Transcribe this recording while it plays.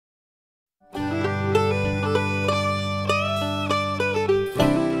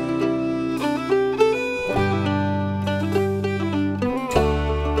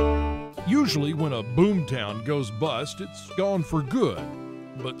town goes bust, it's gone for good.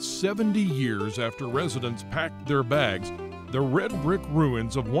 But 70 years after residents packed their bags, the red brick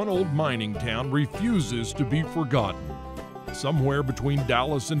ruins of one old mining town refuses to be forgotten. Somewhere between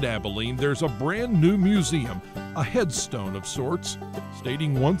Dallas and Abilene, there's a brand new museum, a headstone of sorts,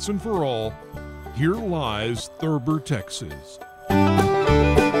 stating once and for all, here lies Thurber, Texas.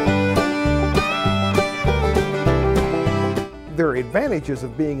 There are advantages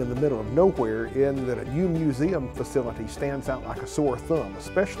of being in the middle of nowhere in that a new museum facility stands out like a sore thumb,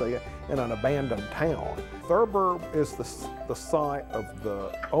 especially in an abandoned town. Thurber is the site of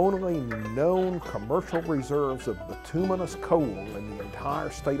the only known commercial reserves of bituminous coal in the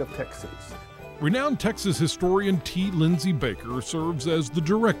entire state of Texas. Renowned Texas historian T. Lindsay Baker serves as the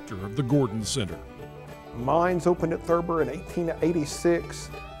director of the Gordon Center. Mines opened at Thurber in 1886.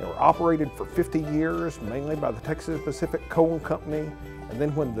 They were operated for 50 years, mainly by the Texas Pacific Coal Company. And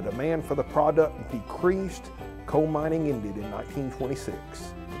then when the demand for the product decreased, coal mining ended in 1926.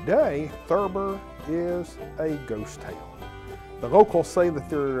 Today, Thurber is a ghost town. The locals say that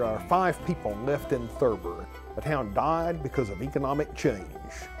there are 5 people left in Thurber. The town died because of economic change.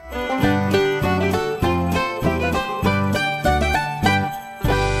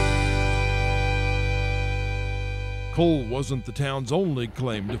 Coal wasn't the town's only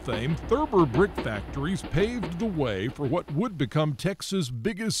claim to fame. Thurber brick factories paved the way for what would become Texas'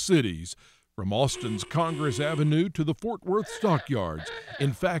 biggest cities, from Austin's Congress Avenue to the Fort Worth stockyards.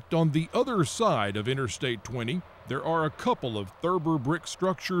 In fact, on the other side of Interstate 20, there are a couple of Thurber brick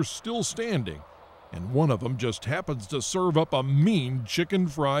structures still standing, and one of them just happens to serve up a mean chicken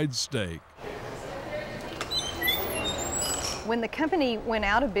fried steak. When the company went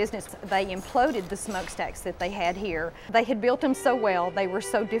out of business, they imploded the smokestacks that they had here. They had built them so well, they were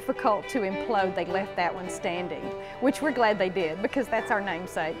so difficult to implode, they left that one standing, which we're glad they did because that's our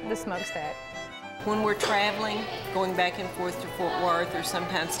namesake, the smokestack. When we're traveling, going back and forth to Fort Worth or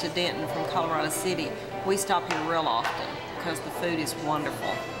sometimes to Denton from Colorado City, we stop here real often because the food is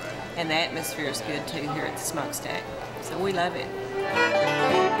wonderful and the atmosphere is good too here at the smokestack. So we love it.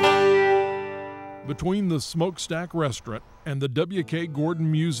 Between the Smokestack Restaurant and the W.K.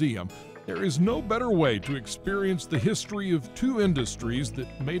 Gordon Museum, there is no better way to experience the history of 2 industries that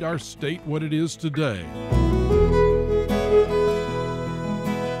made our state what it is today.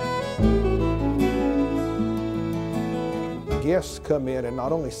 Guests come in and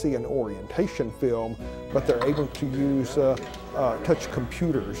not only see an orientation film, but they're able to use touch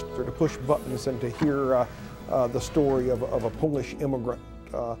computers or to push buttons and to hear the story of a Polish immigrant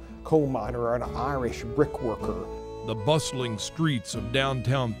coal miner or an Irish brickworker. The bustling streets of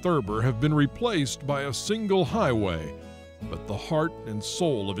downtown Thurber have been replaced by a single highway, but the heart and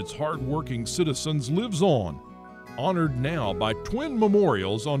soul of its hard-working citizens lives on, honored now by twin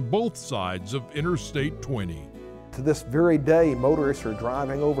memorials on both sides of Interstate 20. To this very day, motorists are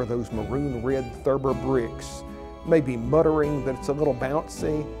driving over those maroon-red Thurber bricks, maybe muttering that it's a little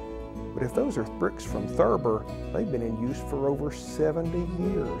bouncy, but if those are bricks from Thurber, they've been in use for over 70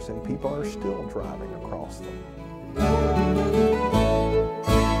 years and people are still driving across them.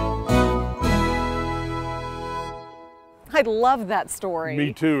 I love that story.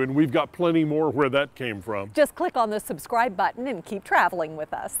 Me too, and we've got plenty more where that came from. Just click on the subscribe button and keep traveling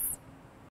with us.